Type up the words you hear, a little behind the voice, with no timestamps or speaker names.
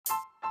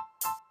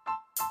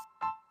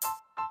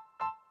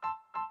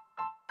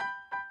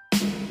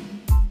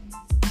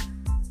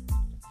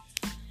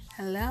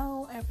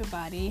Hello,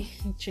 everybody.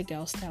 It's your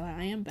girl Stella.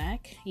 I am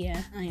back.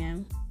 Yeah, I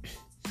am.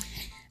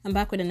 I'm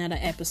back with another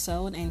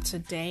episode, and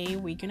today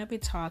we're gonna be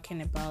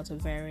talking about a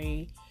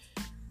very,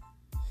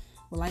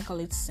 well, I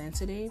call it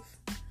sensitive.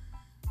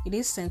 It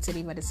is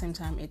sensitive at the same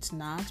time, it's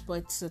not, but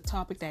it's a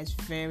topic that is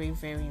very,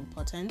 very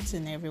important,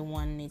 and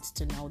everyone needs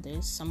to know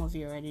this. Some of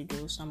you already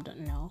do, some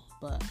don't know,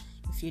 but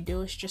if you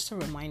do, it's just a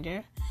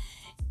reminder.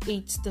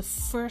 It's the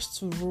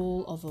first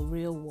rule of a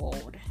real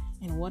world,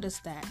 and what is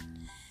that?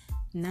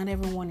 Not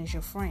everyone is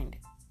your friend.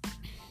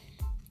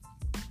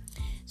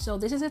 So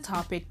this is a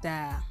topic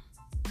that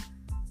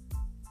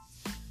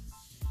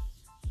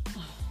this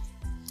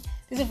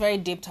is a very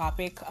deep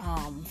topic.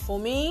 For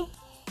me,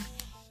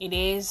 it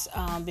is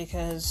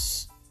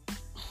because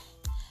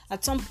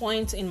at some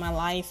point in my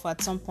life, at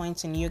some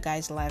point in you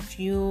guys' life,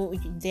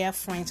 there are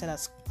friends that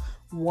has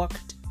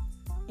worked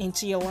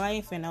into your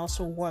life and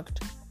also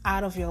worked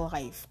out of your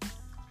life,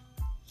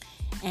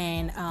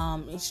 and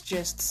it's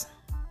just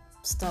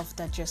stuff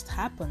that just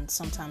happens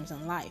sometimes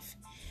in life.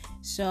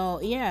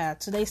 So yeah,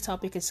 today's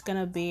topic is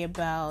gonna be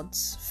about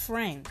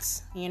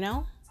friends.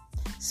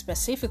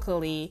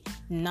 Specifically,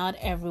 not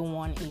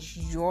everyone is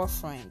your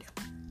friend.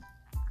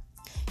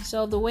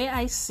 So the way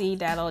I see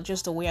that, or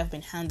just the way I've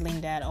been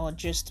handling that, or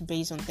just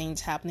based on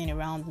things happening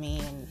around me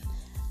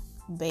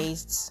and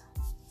based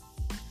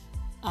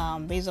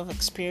of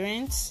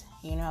experience,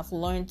 I've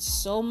learned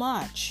so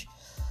much.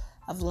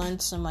 And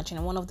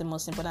one of the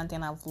most important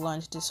things I've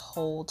learned this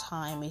whole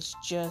time is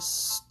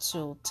just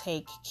to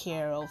take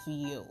care of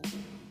you.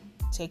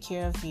 Take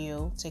care of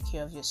you, take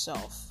care of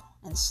yourself,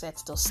 and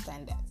set those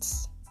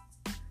standards.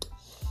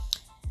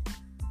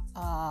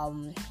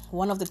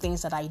 One of the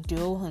things that I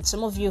do, and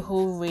some of you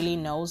who really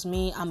knows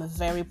me, I'm a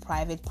very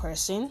private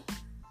person.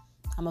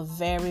 I'm a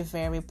very,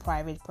 very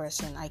private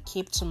person. I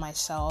keep to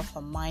myself.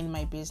 I mind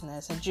my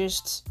business. I'm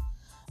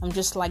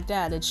just like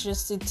that.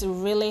 It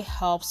really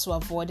helps to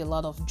avoid a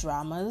lot of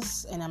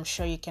dramas, and I'm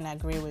sure you can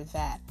agree with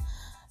that.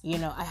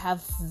 I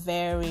have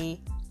very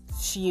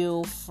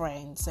few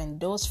friends, and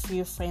those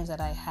few friends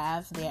that I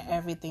have, they're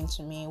everything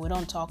to me. We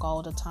don't talk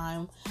all the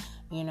time.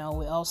 We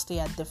all stay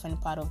at different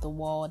part of the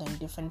world and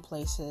different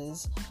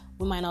places.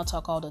 We might not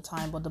talk all the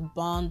time, but the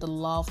bond, the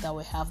love that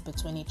we have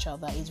between each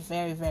other is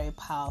very, very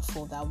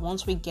powerful. That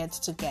once we get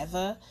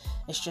together,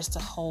 it's just a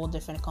whole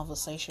different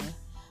conversation.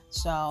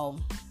 So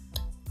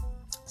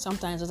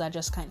sometimes those are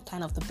just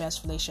kind of the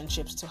best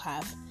relationships to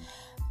have.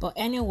 But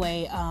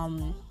anyway,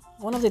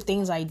 one of the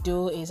things I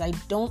do is I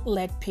don't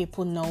let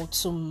people know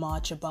too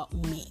much about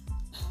me.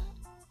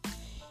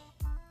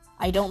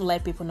 I don't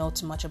let people know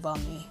too much about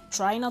me.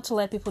 Try not to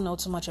let people know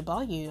too much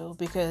about you,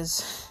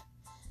 because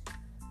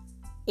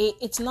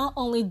it's not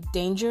only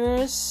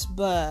dangerous,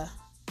 but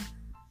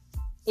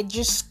it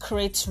just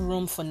creates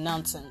room for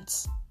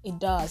nonsense. It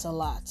does a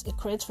lot. It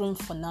creates room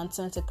for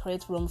nonsense. It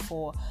creates room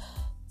for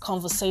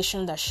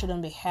conversation that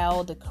shouldn't be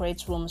held. It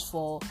creates rooms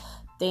for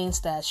things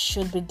that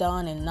should be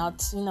done and not,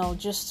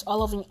 just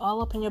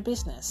all up in your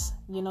business.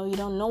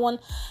 No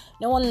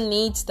one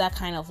needs that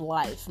kind of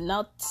life.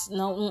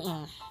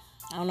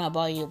 I don't know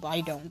about you, but I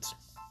don't.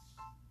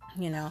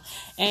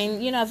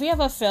 And have you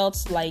ever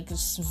felt like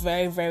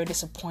very, very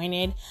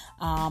disappointed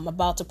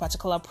about a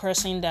particular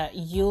person that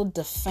you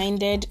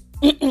defended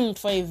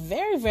for a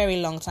very,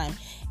 very long time?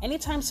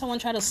 Anytime someone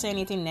try to say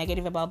anything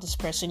negative about this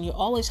person, you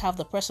always have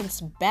the person's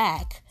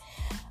back,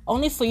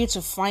 only for you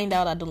to find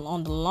out on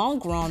the long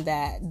run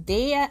that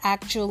they are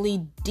actually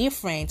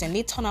different, and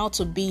they turn out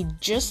to be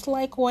just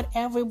like what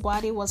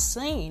everybody was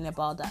saying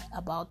about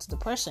the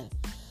person.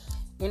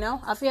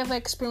 Have you ever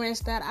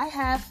experienced that? I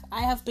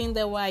have been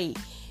there where I,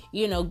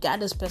 got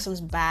this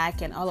person's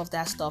back and all of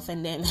that stuff,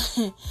 and then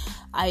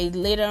I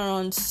later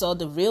on saw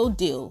the real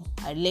deal.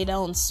 I later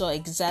on saw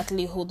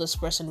exactly who this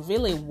person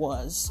really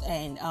was,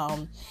 and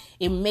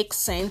it makes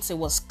sense. It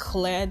was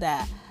clear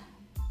that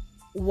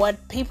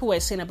what people were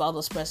saying about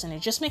this person,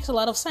 it just makes a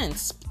lot of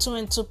sense.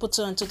 Put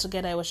two and two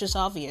together, it was just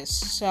obvious.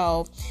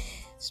 So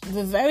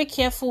be very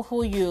careful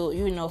who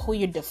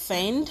you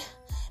defend.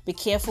 Be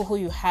careful who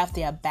you have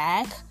their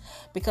back,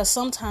 because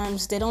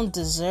sometimes they don't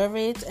deserve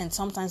it, and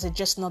sometimes they're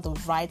just not the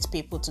right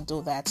people to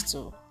do that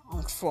to,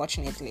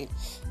 unfortunately.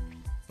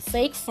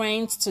 Fake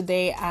friends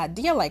today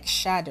they're like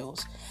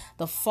shadows.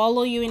 They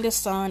follow you in the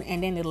sun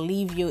and then they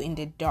leave you in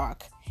the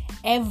dark.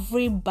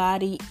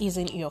 Everybody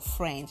isn't your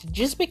friend.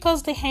 Just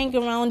because they hang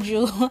around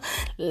you,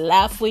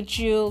 laugh with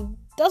you,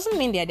 doesn't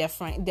mean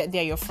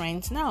they're your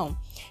friends. No.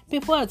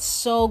 People are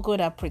so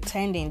good at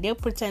pretending. They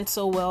pretend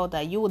so well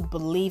that you would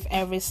believe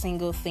every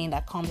single thing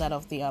that comes out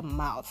of their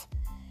mouth.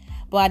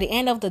 But at the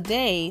end of the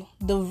day,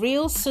 the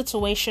real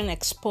situation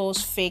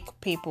exposes fake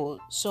people.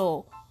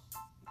 So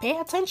pay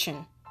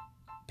attention.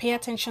 Pay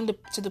attention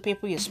to the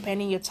people you're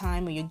spending your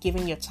time or you're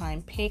giving your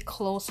time. Pay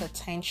close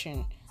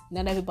attention.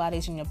 Not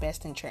everybody's in your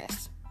best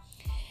interest.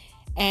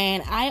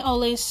 And I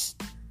always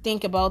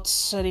think about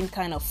certain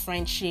kind of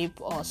friendship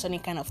or certain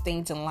kind of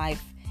things in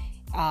life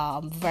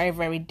very,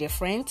 very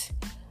different.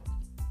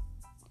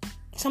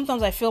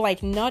 Sometimes I feel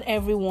like not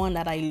everyone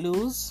that I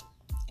lose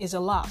is a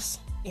loss.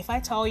 If I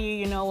tell you,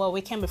 you know what,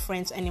 we can't be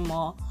friends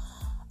anymore,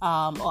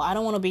 or I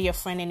don't want to be your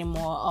friend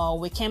anymore, or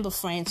we can't be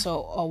friends,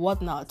 or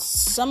whatnot.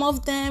 Some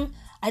of them,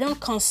 I don't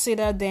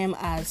consider them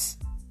as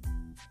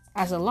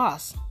a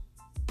loss.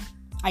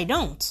 I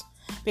don't.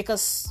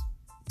 Because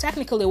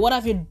technically, what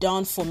have you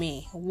done for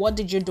me? What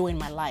did you do in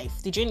my life?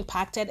 Did you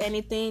impacted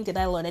anything? Did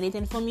I learn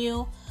anything from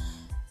you?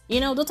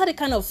 Those are the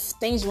kind of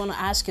things you want to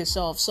ask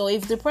yourself. So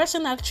if the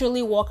person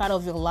actually walk out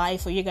of your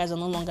life, or you guys are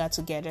no longer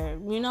together,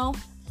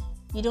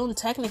 you don't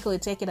technically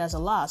take it as a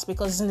loss,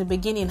 because in the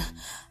beginning, I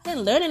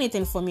didn't learn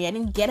anything from you. I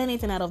didn't get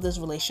anything out of this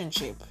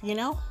relationship,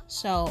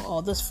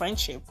 or this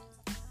friendship.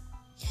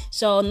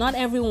 So not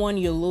everyone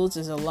you lose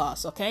is a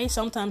loss, okay?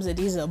 Sometimes it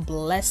is a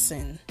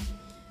blessing.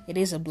 It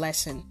is a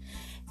blessing.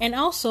 And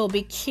also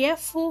be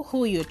careful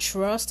who you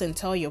trust and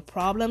tell your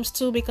problems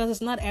to, because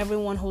it's not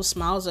everyone who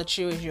smiles at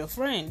you is your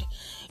friend.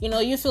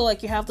 You feel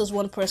like you have this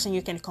one person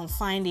you can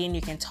confide in, you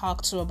can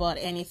talk to about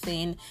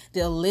anything.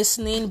 They're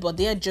listening, but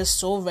they're just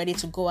so ready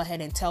to go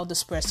ahead and tell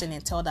this person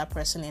and tell that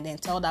person and then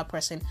tell that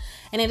person.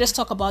 And then just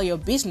talk about your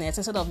business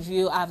instead of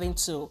you having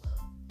to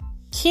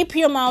keep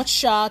your mouth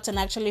shut and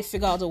actually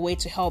figure out a way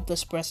to help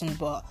this person.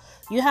 But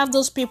you have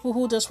those people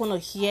who just want to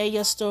hear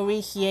your story,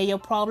 hear your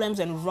problems,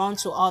 and run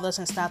to others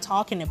and start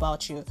talking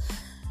about you.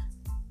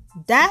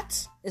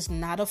 That is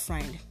not a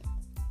friend.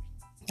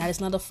 That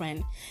is not a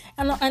friend.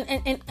 And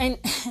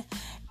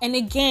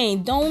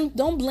again,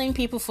 don't blame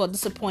people for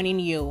disappointing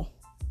you.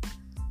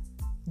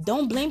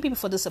 Don't blame people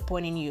for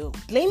disappointing you.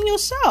 Blame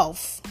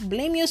yourself.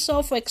 Blame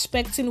yourself for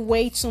expecting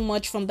way too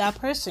much from that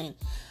person.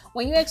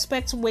 When you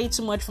expect way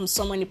too much from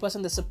someone, the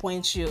person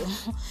disappoints you.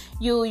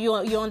 You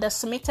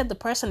underestimated the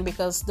person,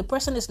 because the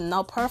person is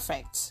not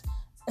perfect.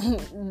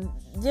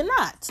 They're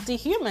not. The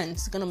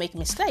humans gonna make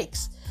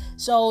mistakes.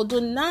 So do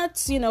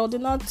not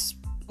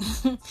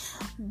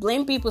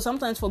blame people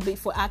sometimes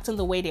for acting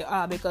the way they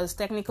are, because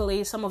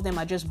technically some of them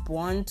are just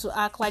born to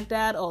act like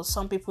that, or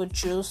some people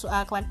choose to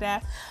act like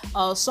that,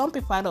 or some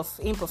people out of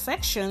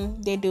imperfection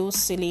they do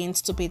silly and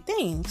stupid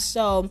things.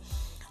 So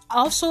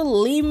also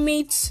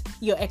limit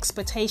your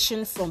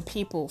expectation from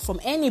people, from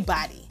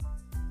anybody,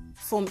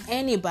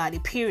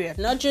 period.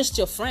 Not just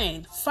your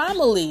friend,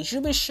 family.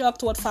 You'll be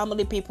shocked what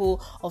family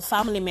people or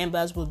family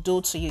members will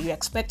do to you. You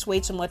expect way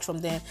too much from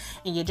them,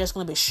 and you're just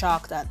going to be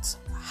shocked at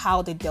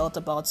how they dealt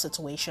about the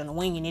situation.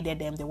 When you needed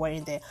them, they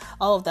weren't there.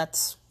 All of that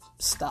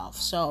stuff.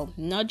 So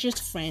not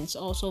just friends,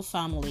 also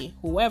family,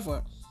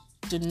 whoever.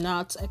 Do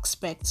not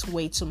expect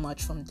way too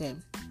much from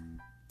them.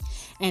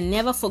 And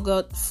never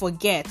forget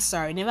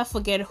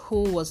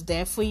who was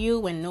there for you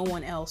when no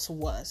one else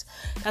was.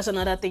 That's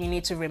another thing you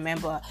need to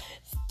remember.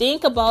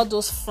 Think about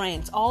those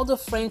friends, all the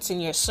friends in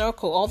your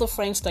circle, all the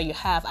friends that you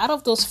have. Out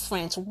of those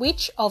friends,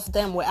 which of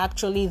them were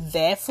actually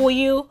there for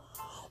you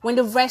when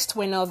the rest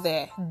were not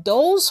there?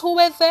 Those who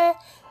were there,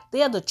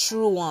 they are the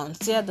true ones.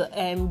 They are the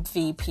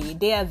MVP.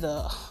 They are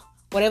the,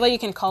 whatever you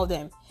can call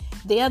them.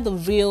 They are the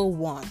real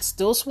ones.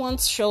 Those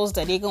ones shows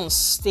that they're going to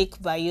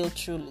stick by you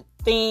through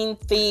thin,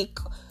 thick,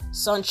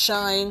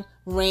 sunshine,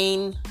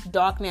 rain,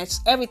 darkness,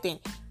 everything.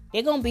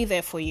 They're gonna be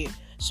there for you.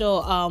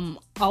 So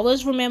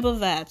always remember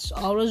that.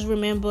 Always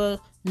remember,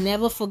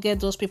 never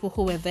forget those people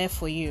who were there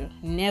for you.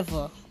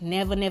 Never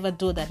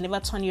do that. Never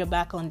turn your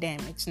back on them.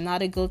 It's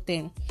not a good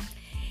thing.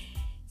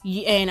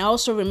 And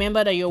also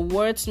remember that your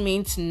words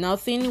means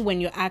nothing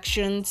when your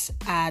actions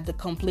are the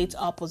complete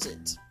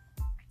opposite.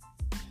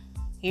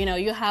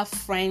 You have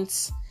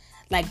friends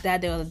like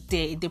that.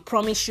 They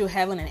promise you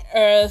heaven and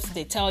earth.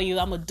 They tell you,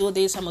 I'm gonna do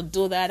this, I'm gonna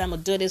do that, I'm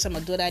gonna do this, I'm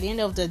gonna do that. At the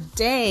end of the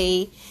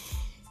day,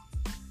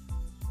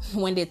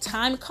 when the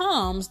time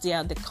comes, they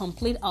are the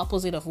complete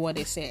opposite of what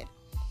they said.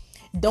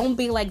 Don't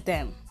be like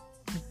them.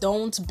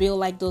 Don't be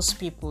like those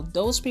people.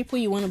 Those people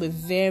you want to be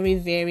very,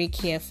 very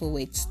careful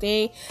with.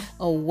 Stay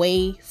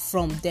away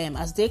from them.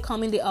 As they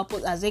coming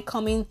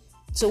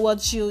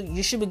towards you,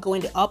 you should be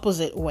going the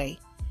opposite way.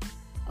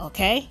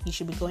 Okay? You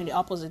should be going the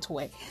opposite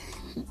way.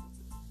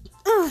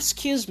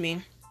 Excuse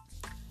me.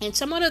 And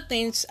some other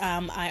things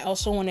I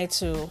also wanted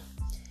to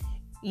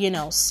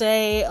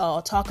say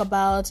or talk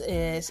about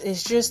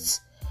is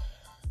just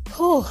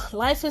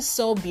life is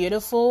so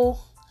beautiful,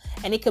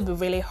 and it could be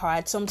really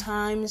hard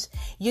sometimes.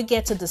 You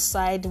get to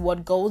decide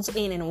what goes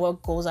in and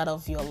what goes out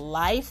of your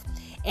life,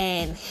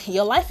 and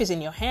your life is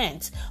in your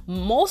hands.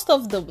 Most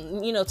of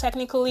the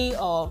technically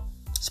or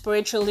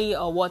spiritually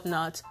or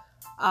whatnot,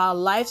 our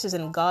lives is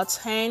in God's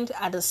hand.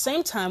 At the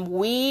same time,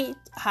 we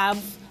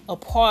have a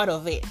part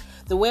of it.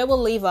 The way we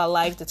live our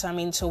life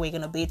determines who we're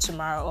going to be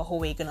tomorrow or who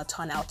we're going to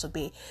turn out to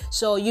be.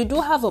 So you do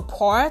have a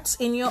part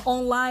in your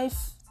own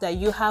life that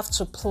you have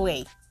to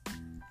play.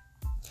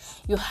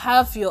 You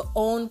have your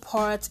own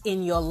part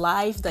in your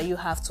life that you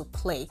have to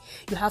play.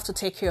 You have to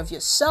take care of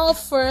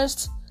yourself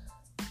first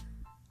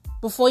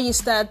before you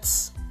start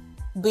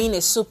being a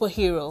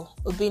superhero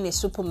or being a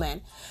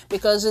superman,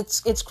 because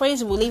it's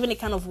crazy. We live in a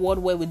kind of world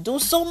where we do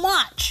so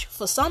much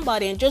for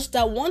somebody, and just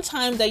that one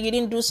time that you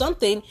didn't do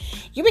something,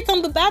 you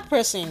become the bad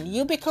person,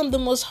 you become the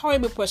most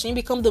horrible person, you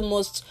become the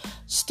most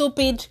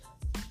stupid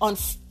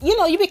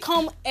you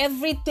become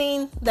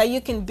everything that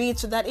you can be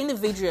to that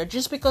individual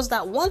just because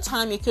that one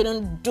time you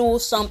couldn't do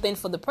something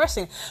for the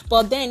person,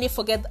 but then they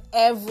forget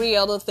every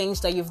other things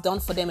that you've done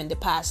for them in the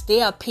past.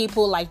 There are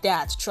people like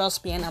that,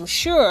 trust me, and I'm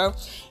sure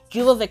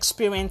you have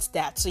experienced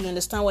that, so you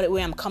understand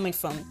where I'm coming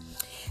from.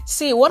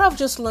 See, what I've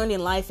just learned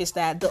in life is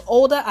that the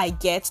older I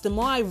get, the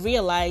more I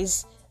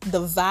realize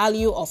the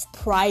value of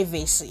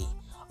privacy,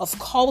 of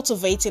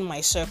cultivating my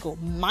circle,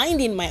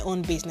 minding my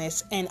own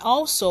business, and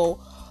also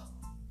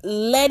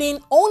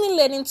only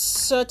letting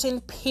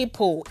certain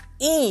people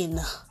in.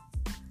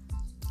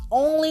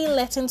 Only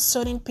letting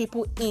certain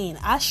people in.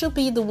 I should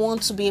be the one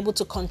to be able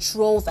to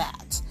control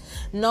that,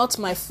 not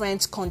my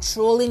friends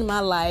controlling my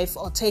life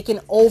or taking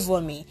over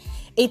me.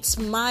 It's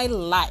my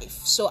life,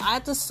 so I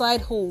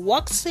decide who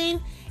walks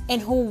in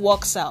and who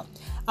walks out.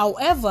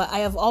 However, I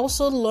have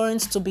also learned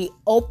to be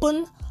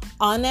open,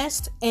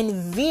 honest,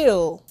 and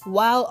real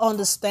while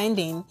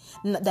understanding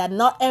that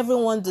not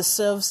everyone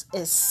deserves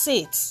a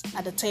seat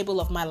at the table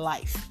of my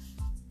life.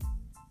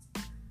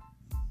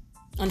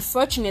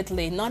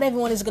 Unfortunately, not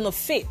everyone is going to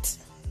fit.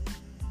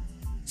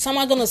 Some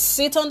are going to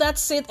sit on that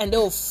seat and they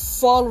will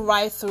fall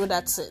right through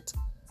that seat.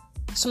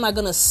 Some are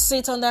going to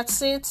sit on that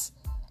seat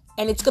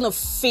and it's going to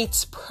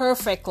fit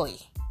perfectly.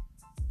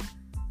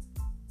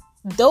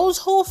 Those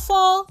who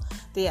fall,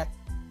 they are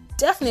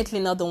definitely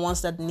not the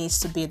ones that needs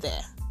to be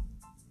there.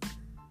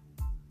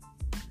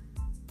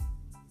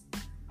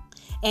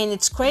 And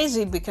it's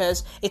crazy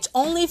because it's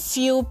only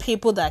few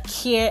people that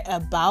care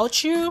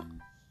about you.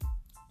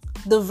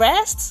 The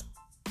rest,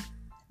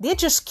 they're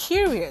just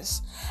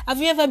curious. Have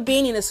you ever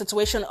been in a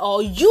situation,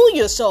 or you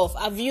yourself,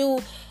 have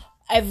you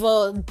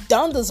ever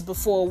done this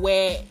before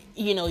where,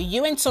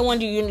 you and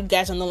someone, you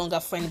guys are no longer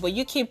friends, but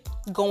you keep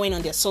going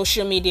on their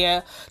social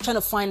media, trying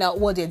to find out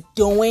what they're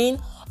doing?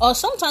 Or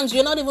sometimes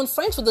you're not even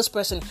friends with this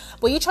person,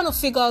 but you're trying to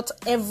figure out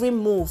every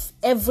move,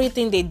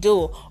 everything they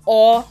do.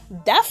 Or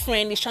that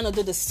friend is trying to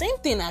do the same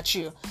thing at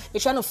you.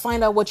 You're trying to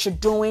find out what you're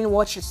doing,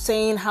 what you're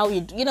saying, how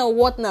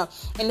what not.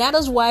 And that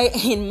is why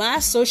in my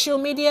social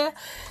media,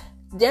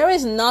 there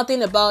is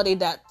nothing about it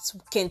that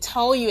can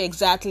tell you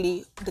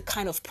exactly the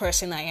kind of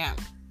person I am.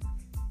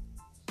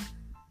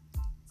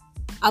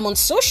 I'm on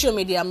social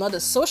media. I'm not a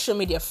social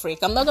media freak.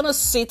 I'm not going to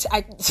sit.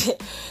 I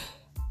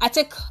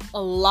take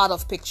a lot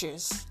of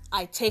pictures.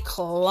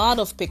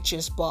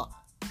 But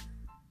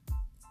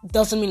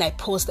doesn't mean I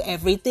post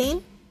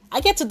everything.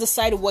 I get to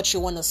decide what you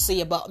want to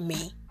see about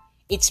me.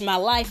 It's my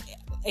life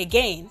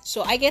again.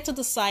 So I get to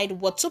decide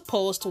what to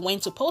post, when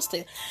to post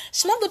it.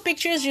 Some of the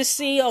pictures you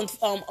see on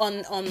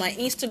my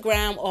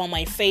Instagram or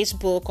my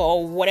Facebook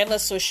or whatever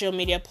social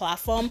media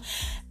platform,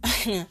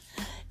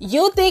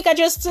 you think I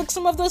just took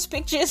some of those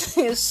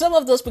pictures? Some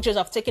of those pictures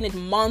I've taken it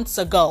months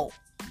ago.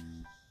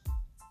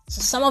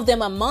 So some of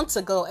them are months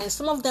ago, and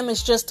some of them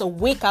is just a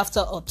week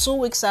after, or 2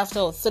 weeks after,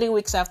 or 3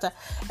 weeks after.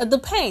 It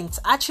depends.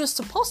 I choose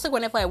to post it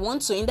whenever I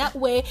want to. In that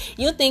way,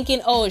 you're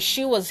thinking, oh,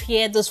 she was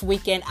here this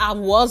weekend. I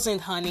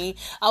wasn't, honey.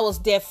 I was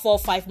there 4 or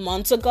 5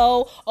 months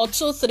ago, or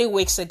 2 3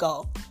 weeks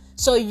ago.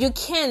 So you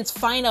can't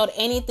find out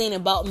anything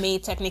about me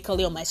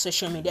technically on my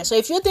social media. So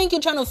if you think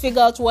you're trying to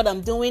figure out what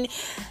I'm doing,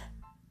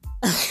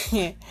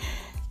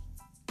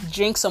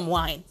 drink some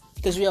wine,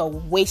 because we are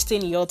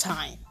wasting your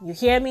time. You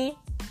hear me?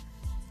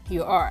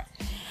 You are.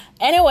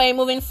 Anyway,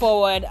 moving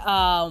forward.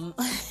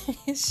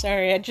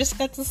 Sorry, I just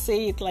had to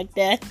say it like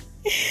that.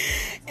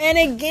 And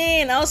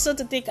again, also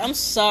to think, I'm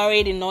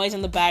sorry, the noise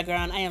in the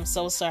background. I am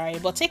so sorry,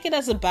 but take it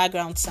as a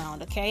background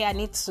sound, okay? I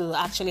need to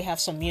actually have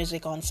some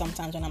music on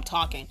sometimes when I'm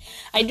talking.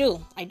 I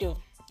do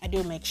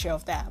make sure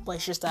of that, but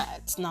it's just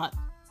that it's not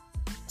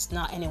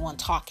anyone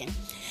talking.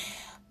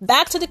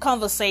 Back to the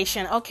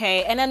conversation,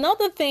 okay? And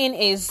another thing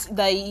is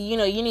that you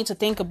need to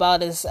think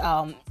about is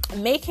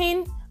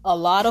making a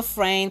lot of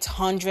friends,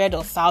 hundreds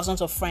or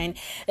thousands of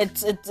friends.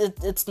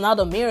 It's not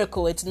a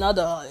miracle. It's not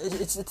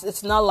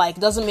like,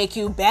 doesn't make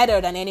you better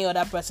than any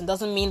other person.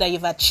 Doesn't mean that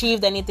you've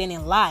achieved anything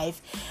in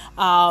life.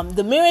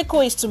 The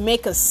miracle is to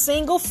make a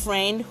single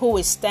friend who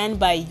will stand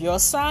by your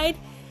side,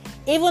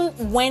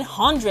 even when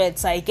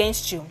hundreds are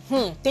against you.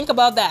 Think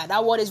about that.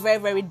 That word is very,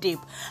 very deep.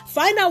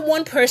 Find out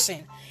one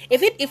person.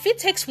 If it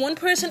takes one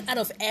person out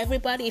of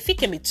everybody, if it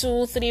can be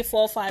 2, 3,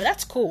 4, 5,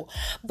 that's cool.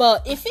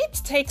 But if it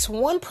takes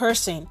one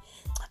person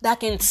that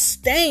can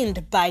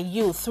stand by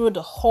you through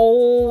the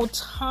whole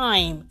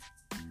time,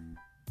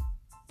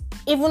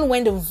 even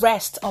when the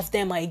rest of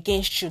them are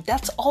against you,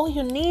 that's all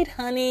you need,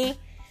 honey.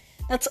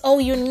 That's all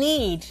you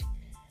need.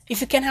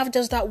 If you can have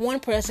just that one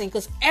person,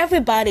 because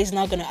everybody is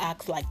not going to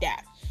act like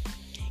that.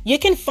 You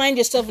can find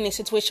yourself in a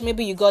situation,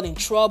 maybe you got in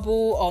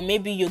trouble, or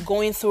maybe you're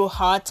going through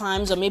hard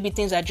times, or maybe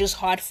things are just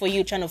hard for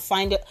you, trying to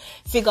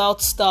figure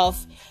out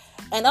stuff.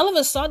 And all of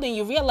a sudden,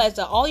 you realize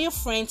that all your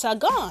friends are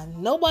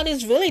gone.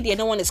 Nobody's really there.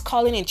 No one is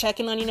calling and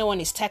checking on you. No one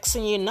is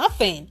texting you.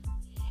 Nothing.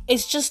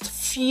 It's just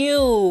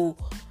few.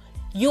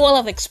 You all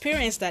have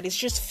experienced that. It's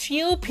just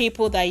few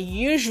people that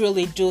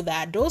usually do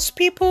that. Those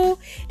people,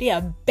 they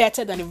are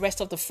better than the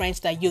rest of the friends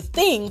that you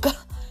think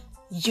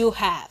you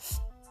have.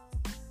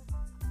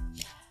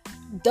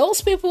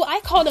 Those people, I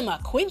call them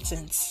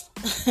acquaintance.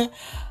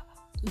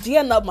 They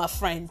are not my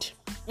friend.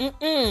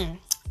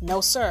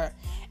 No, sir.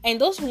 And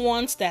those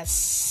ones that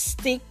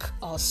stick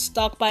or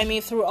stuck by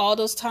me through all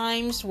those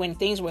times when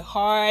things were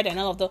hard and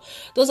all of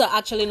those are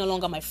actually no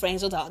longer my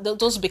friends.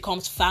 Those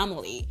becomes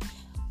family.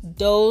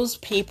 Those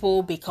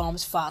people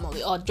becomes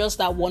family, or just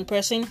that one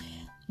person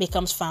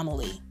becomes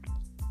family.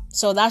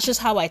 So that's just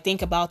how I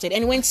think about it.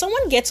 And when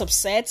someone gets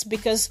upset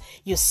because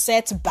you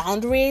set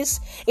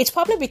boundaries, it's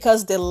probably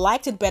because they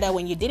liked it better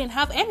when you didn't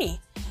have any.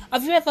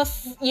 Have you ever,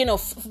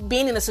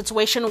 been in a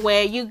situation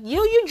where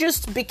you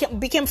just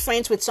became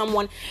friends with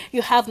someone?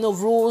 You have no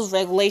rules,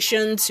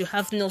 regulations, you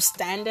have no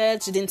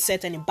standards, you didn't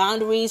set any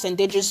boundaries, and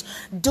they just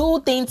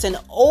do things and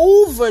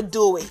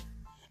overdo it.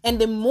 And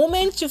the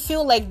moment you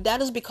feel like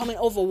that is becoming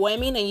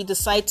overwhelming and you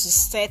decide to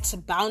set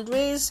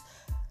boundaries,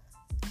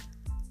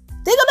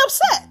 they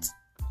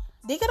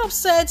get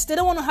upset. They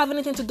don't want to have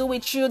anything to do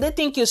with you. They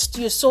think you're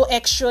so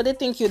extra. They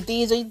think you're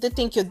this. They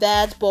think you're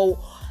that.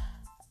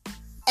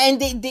 And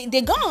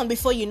they're gone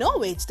before you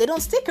know it. They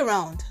don't stick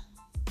around.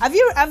 Have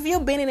you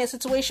been in a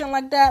situation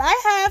like that?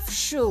 I have.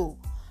 Sure.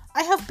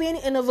 I have been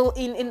in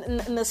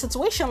a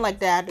situation like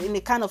that, in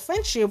a kind of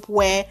friendship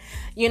where,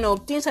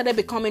 things started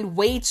becoming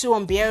way too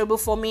unbearable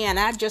for me, and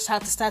I just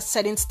had to start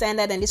setting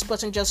standard, and this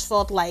person just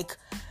felt like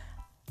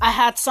I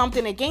had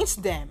something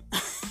against them.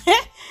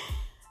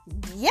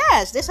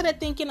 Yes, they started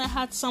thinking I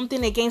had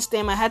something against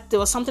them. There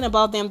was something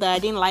about them that I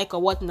didn't like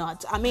or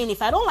whatnot. I mean,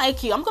 if I don't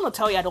like you, I'm going to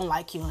tell you I don't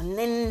like you. And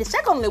then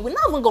secondly, we're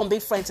not even going to be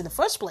friends in the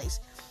first place.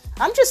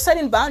 I'm just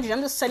setting boundaries.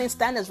 I'm just setting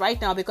standards right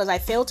now because I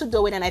failed to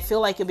do it and I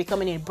feel like you're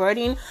becoming a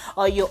burden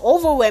or you're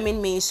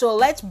overwhelming me. So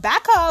let's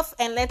back off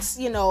and let's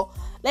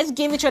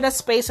give each other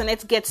space and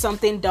let's get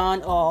something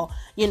done, or,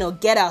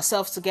 get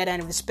ourselves together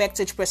and respect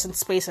each person's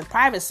space and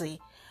privacy.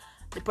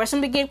 The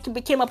person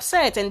became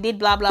upset and did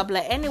blah, blah,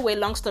 blah. Anyway,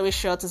 long story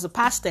short, it's a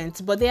past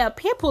tense. But there are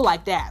people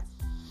like that.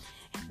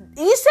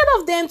 Instead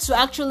of them to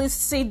actually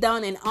sit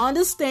down and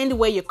understand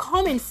where you're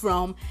coming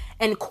from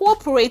and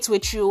cooperate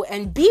with you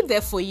and be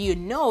there for you,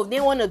 no,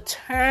 they want to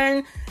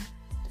turn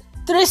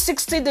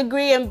 360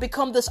 degree and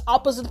become this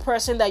opposite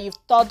person that you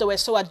thought they were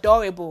so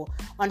adorable.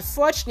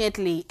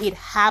 Unfortunately, it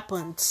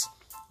happens.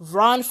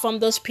 Run from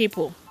those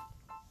people.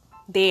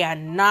 They are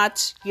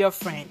not your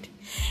friend.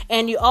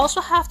 And you also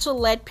have to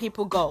let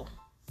people go.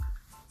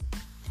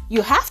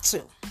 You have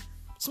to.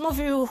 Some of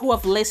you who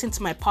have listened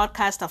to my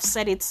podcast have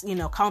said it,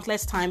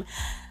 countless times.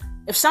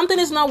 If something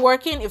is not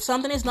working, if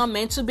something is not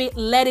meant to be,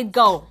 let it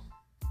go.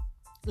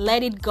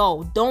 Let it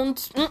go.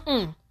 Don't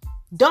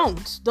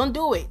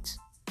do it.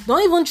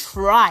 Don't even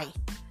try.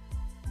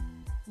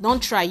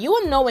 Don't try. You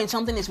will know when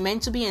something is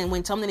meant to be and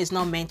when something is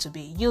not meant to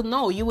be. You'll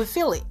know. You will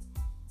feel it.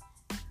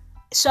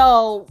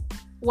 So,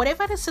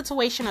 whatever the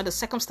situation or the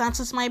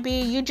circumstances might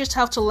be, you just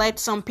have to let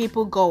some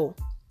people go.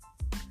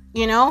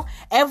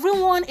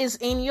 Everyone is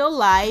in your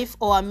life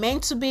or are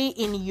meant to be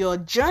in your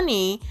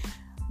journey,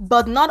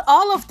 but not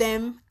all of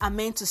them are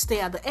meant to stay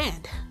at the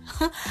end.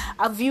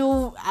 Have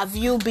you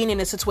been in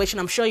a situation?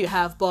 I'm sure you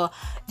have, but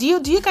do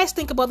you guys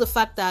think about the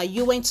fact that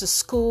you went to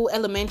school,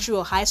 elementary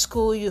or high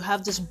school, you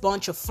have this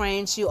bunch of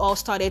friends, you all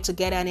started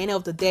together, and at the end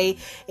of the day,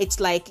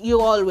 it's like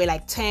you all were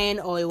like 10,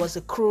 or it was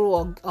a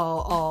crew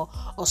or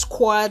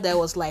squad that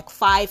was like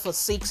 5 or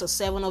 6 or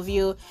 7 of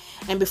you,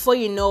 and before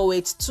you know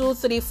it, 2,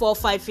 3, 4,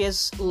 5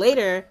 years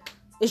later,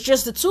 it's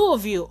just the 2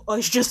 of you, or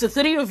it's just the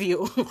 3 of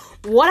you.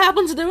 What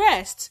happened to the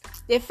rest?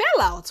 They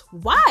fell out.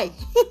 Why?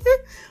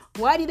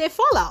 Why did they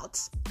fall out?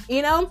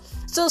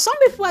 So some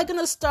people are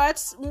gonna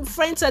start.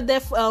 Friends are there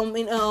for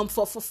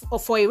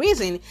a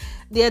reason.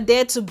 They're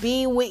there to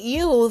be with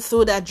you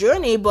through that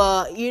journey.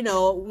 But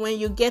when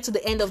you get to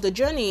the end of the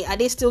journey, are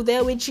they still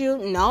there with you?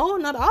 No,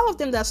 not all of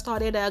them that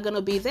started are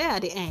gonna be there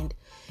at the end.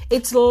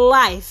 It's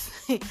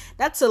life.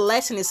 That's a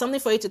lesson. It's something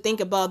for you to think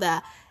about,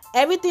 that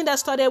everything that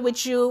started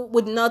with you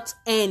would not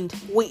end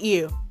with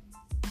you.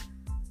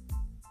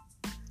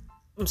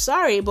 I'm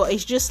sorry, but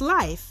it's just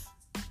life.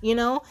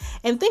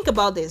 And think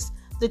about this.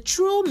 The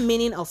true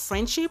meaning of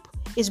friendship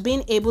is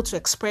being able to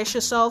express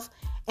yourself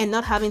and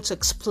not having to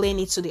explain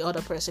it to the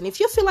other person. If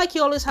you feel like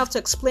you always have to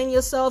explain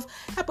yourself,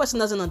 that person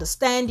doesn't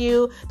understand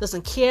you,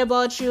 doesn't care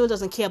about you,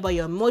 doesn't care about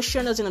your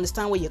emotion, doesn't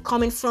understand where you're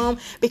coming from,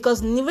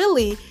 because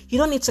really, you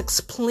don't need to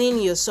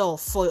explain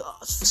yourself for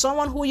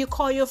someone who you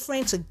call your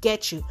friend to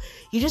get you.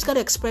 You just got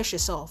to express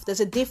yourself. There's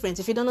a difference.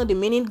 If you don't know the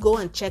meaning, go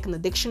and check in the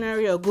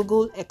dictionary or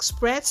Google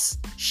express.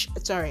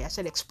 Sorry, I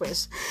said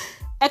express.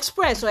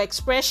 Express or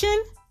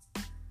expression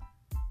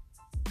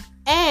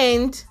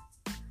and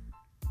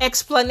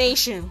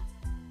explanation.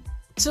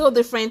 2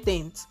 different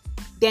things.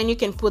 Then you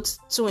can put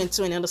 2 and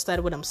 2 and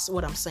understand what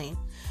I'm saying.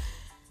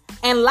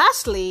 And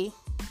lastly,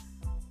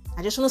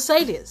 I just want to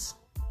say this.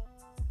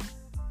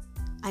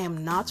 I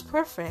am not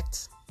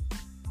perfect,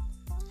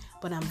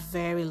 but I'm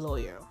very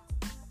loyal.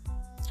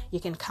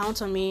 You can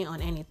count on me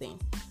on anything.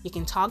 You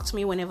can talk to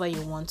me whenever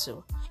you want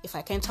to. If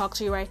I can't talk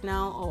to you right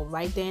now or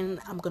right then,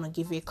 I'm going to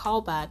give you a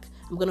call back.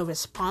 I'm going to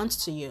respond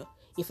to you.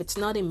 If it's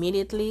not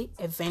immediately,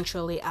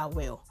 eventually I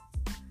will.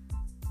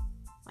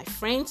 My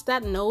friends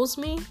that knows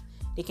me,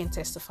 they can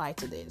testify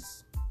to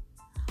this.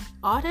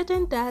 Other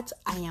than that,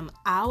 I am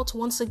out.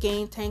 Once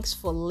again, thanks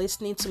for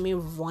listening to me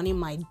running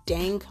my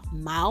dang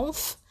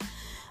mouth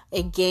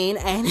again.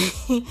 And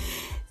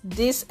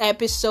this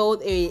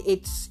episode,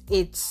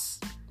 it's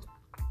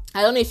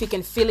I don't know if you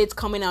can feel it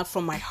coming out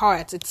from my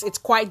heart. It's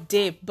quite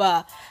deep,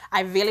 but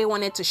I really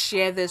wanted to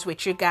share this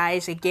with you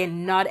guys.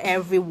 Again, not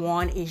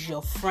everyone is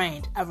your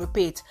friend. I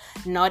repeat,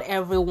 not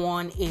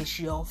everyone is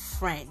your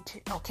friend.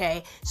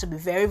 Okay, so be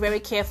very, very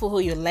careful who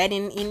you're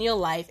letting in your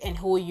life and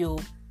who you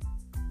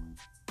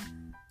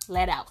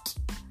let out.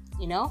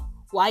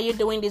 While you're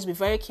doing this, be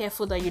very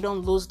careful that you don't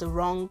lose the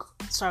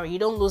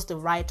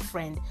right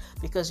friend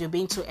because you're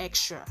being too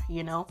extra.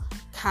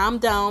 Calm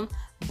down,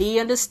 be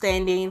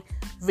understanding,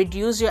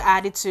 reduce your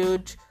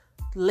attitude,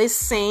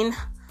 listen,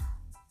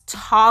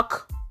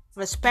 talk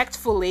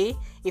respectfully.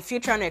 If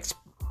you're trying to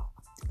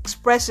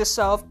express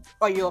yourself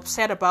or you're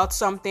upset about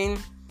something,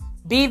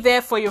 be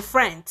there for your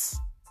friends.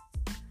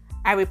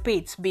 I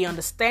repeat, be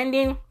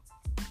understanding,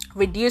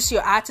 reduce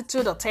your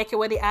attitude or take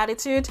away the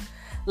attitude.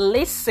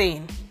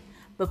 Listen,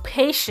 be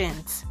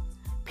patient,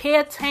 pay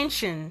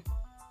attention,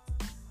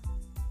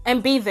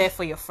 and be there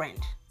for your friend.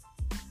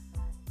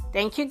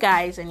 Thank you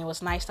guys, and it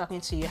was nice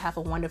talking to you. Have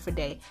a wonderful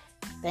day.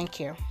 Thank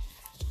you.